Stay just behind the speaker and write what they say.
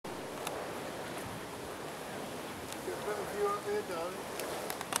a few up there, darling.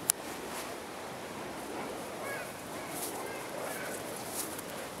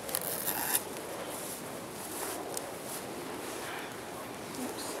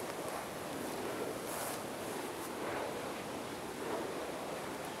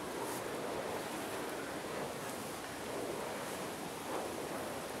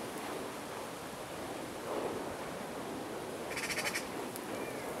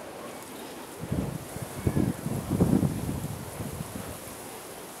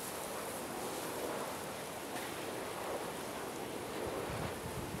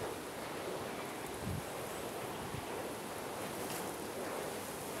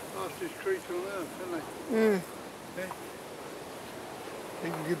 Fastest creature on earth, isn't they? Mm. Yeah. He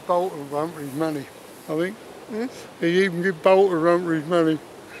can give Bolter a run for his money, I think. He even give Bolter a run for his money.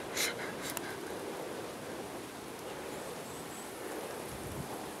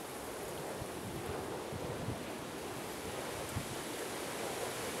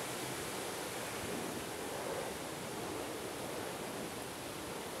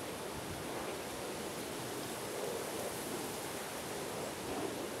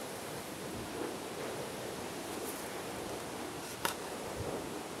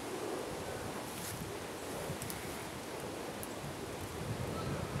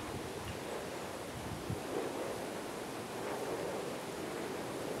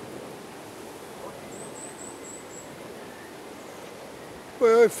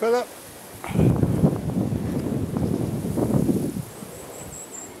 Well, fella.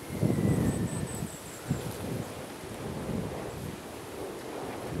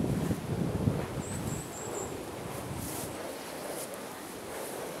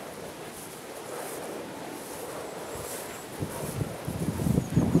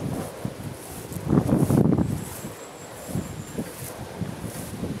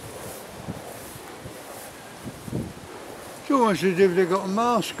 It's almost as if they've got a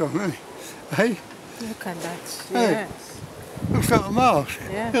mask on, isn't it? Hey? Look at that. Hey. Yes. Looks like a mask,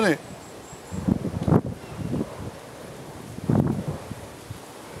 Yeah. doesn't it?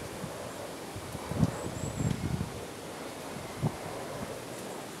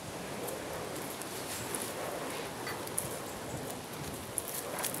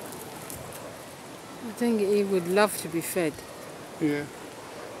 I think he would love to be fed. Yeah.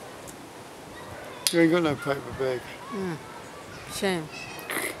 You ain't got no paper bags. Shame.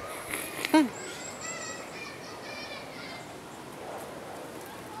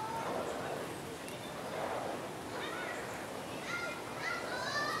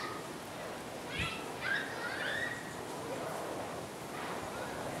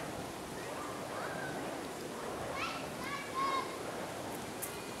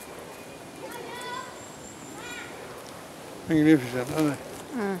 Magnificent, aren't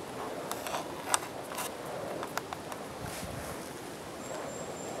they?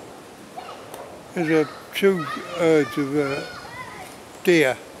 There's two herds of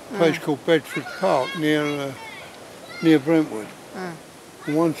deer, a place called Bedford Park near Brentwood.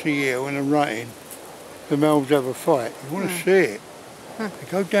 And once a year when it rains, the males have a fight. You want to see it.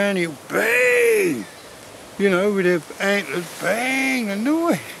 They go down here, bang! You know, with their antlers, bang, the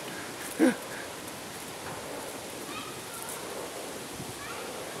noise.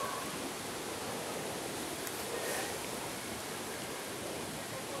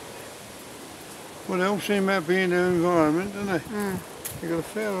 Well, they all seem happy in their environment, don't they? They've got a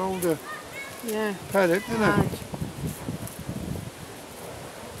fair old paddock, don't they?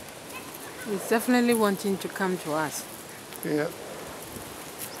 He's definitely wanting to come to us. Yeah.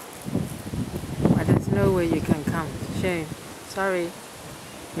 But there's no way you can come. Shame. Sorry.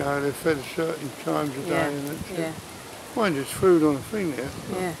 No, they're fed at certain times of day and that's Yeah. it. Mind there's food on the thing there.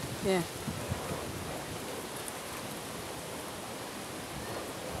 Yeah. Yeah.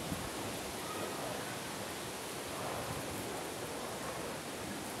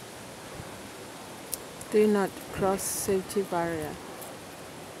 Do not cross safety barrier.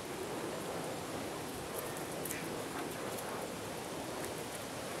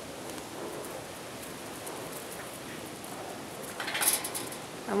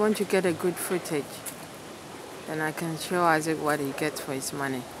 I want to get a good footage. Then I can show Isaac what he gets for his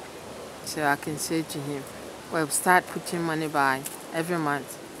money. So I can say to him, well, start putting money by every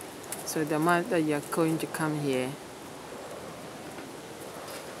month. So the month that you're going to come here,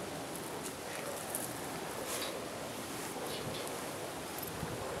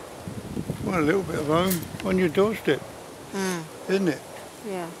 Well, a little bit of home on your doorstep, isn't it?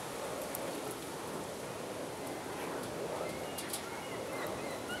 yeah.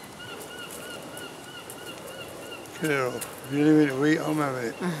 Get it off. If you leave it to eat, I'm having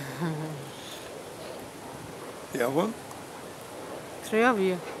it. The other one? 3 of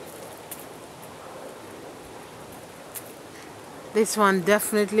you. This one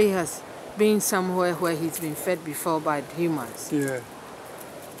definitely has been somewhere where he's been fed before by humans. Yeah.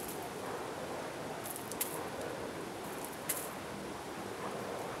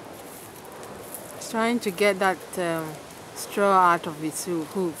 He's trying to get that straw out of his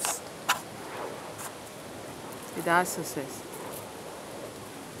hooves. Without success.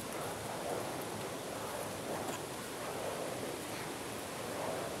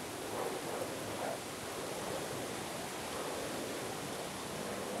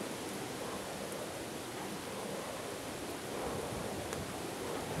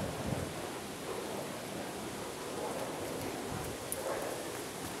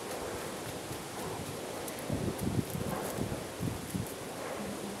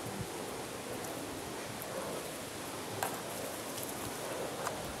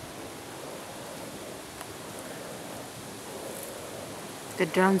 The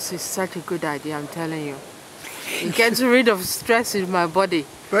drums is such a good idea, I'm telling you. It gets rid of stress in my body.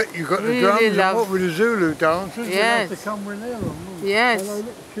 But you've got the Really drums love- and what with the Zulu dancers, Yes. you have to come with their on. Yes. Hello,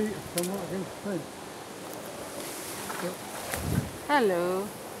 look, cheetahs come right against the fence. Hello.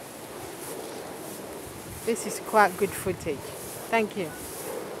 This is quite good footage. Thank you.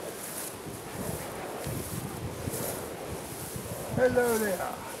 Hello there.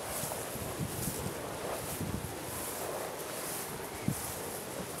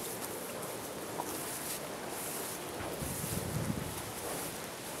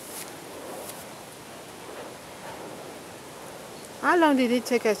 How long did it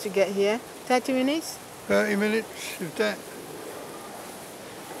take us to get here? 30 minutes? 30 minutes, if that.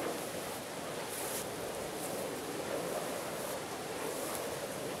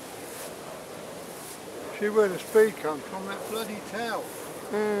 See where the speed comes from, that bloody tail.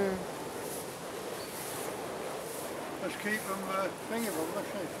 Mm. Let's keep them thinking them, let's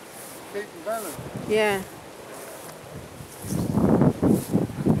see. Keep them balanced. Yeah.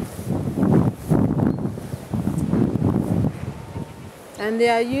 And they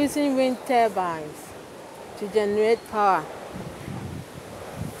are using wind turbines to generate power.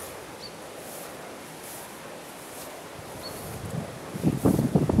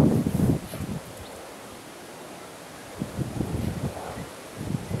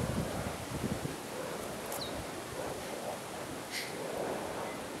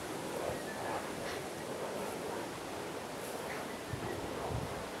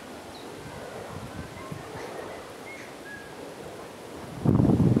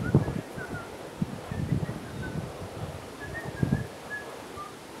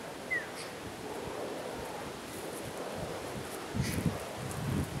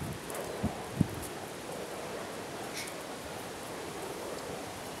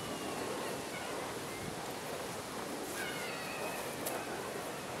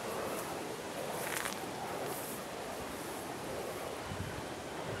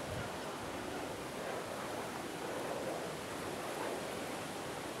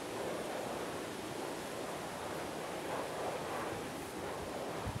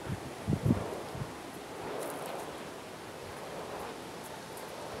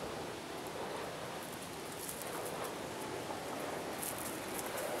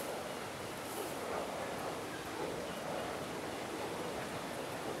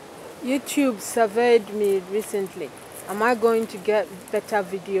 YouTube surveyed me recently. Am I going to get better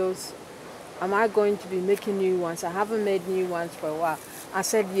videos? Am I going to be making new ones? I haven't made new ones for a while. I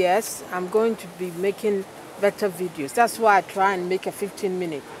said yes, I'm going to be making better videos. That's why I try and make a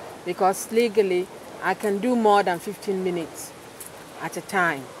 15-minute, because legally I can do more than 15 minutes at a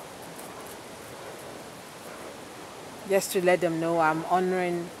time. Just to let them know I'm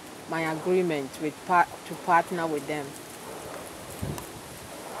honoring my agreement with to partner with them.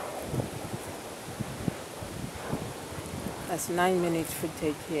 That's 9 minutes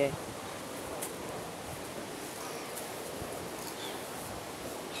footage here.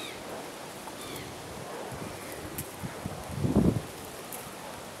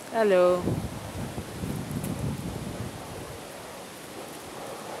 Hello.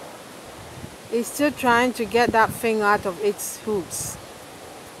 It's still trying to get that thing out of its hooks,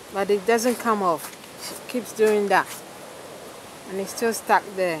 but it doesn't come off. It keeps doing that, and it's still stuck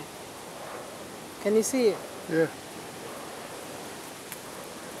there. Can you see it? Yeah.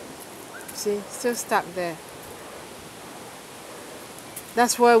 See, still stuck there.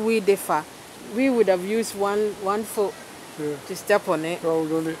 That's where we differ. We would have used one foot to step on it.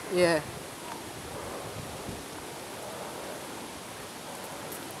 Hold on it. Yeah.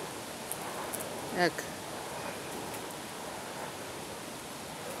 Look.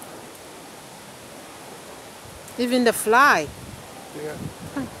 Even the fly. Yeah.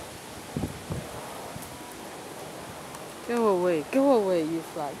 Go away, you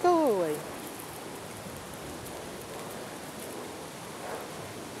fly. Go away.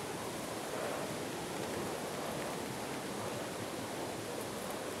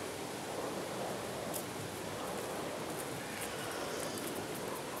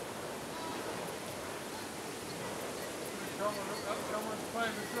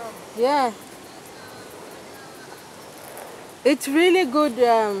 Yeah. It's really good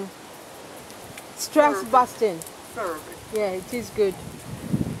stress busting. Therapy. Yeah, it is good.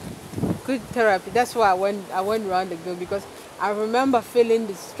 Good therapy. That's why I went around the girl, because I remember feeling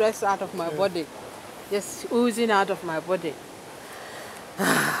the stress out of my body. Just oozing out of my body.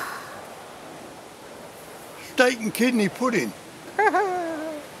 Steak and kidney pudding.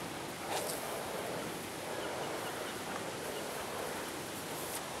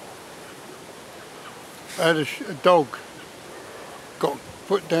 I had a dog got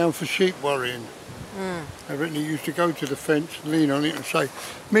put down for sheep worrying. I reckon he used to go to the fence, lean on it and say,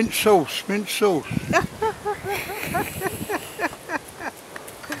 mint sauce, mint sauce.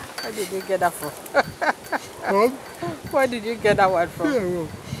 Where did you get that from? What? Where did you get that one from? Yeah,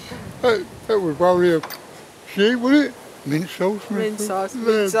 well, that would worry a sheep, wouldn't it? Mint sauce, Mint sauce,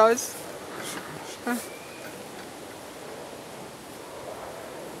 mint sauce.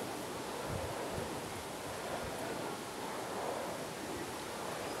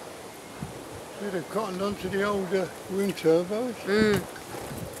 They'd have cottoned onto the old wind turbos.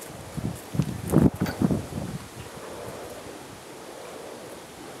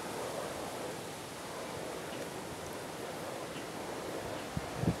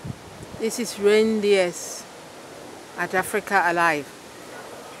 This is reindeers at Africa Alive.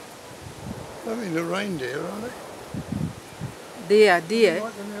 I mean the reindeer, aren't they? Deer.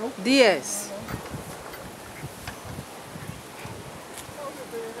 Like the milk. Deers.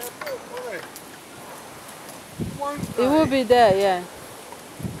 It will be there, yeah.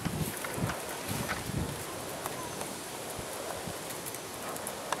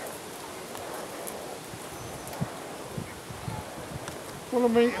 Want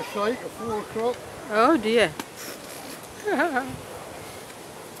to meet a site at 4 o'clock? Oh dear.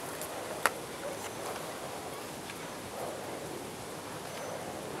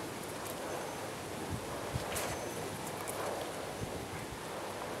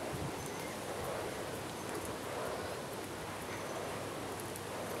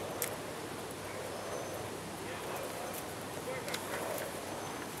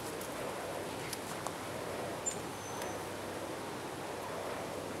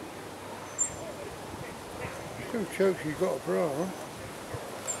 Still chokes she's got a bra on.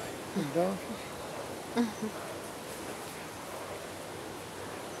 And dances.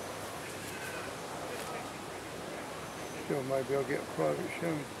 Still maybe I'll get a private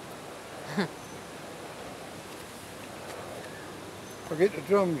showing. If I get the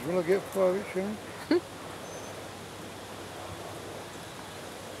drums, will I get a private showing?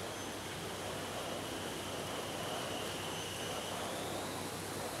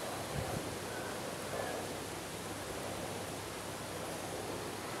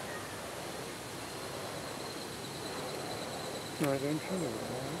 No, I don't show it.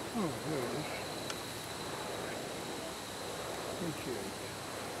 Oh, there it is. 28.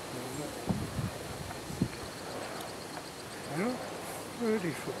 No, yeah,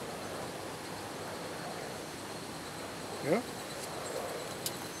 34. Yeah?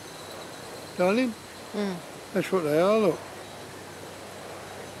 Darling? That's what they are, look.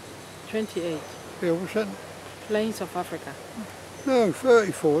 28. Yeah, what's that? Plains of Africa. No,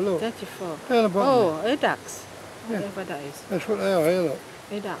 34, look. 34. Down the bottom. Oh, ADAX. Yeah. Whatever that is. That's what they are, here, look.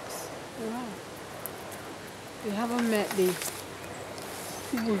 ADAX. Wow. We haven't met the...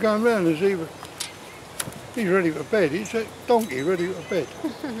 We're going round as he's ready for bed. He's a donkey ready for bed.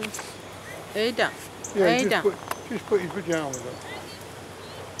 ADAX. Yeah, ADAX. just put his pyjamas on.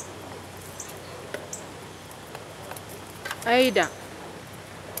 Ada.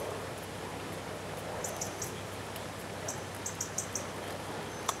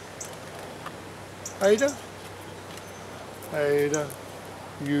 Ada? Ada,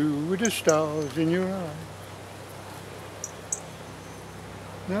 you with the stars in your eyes.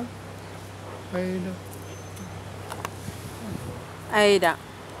 No? Ada? Ada.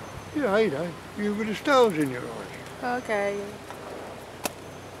 Yeah, Ada, you with the stars in your eyes. Okay.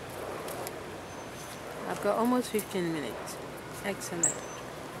 I've got almost 15 minutes. Excellent.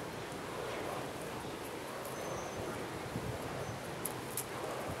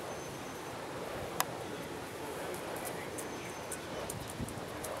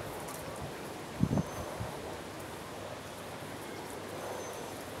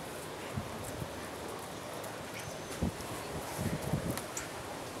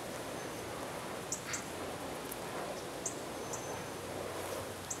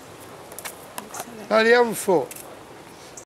 Oh, the other foot.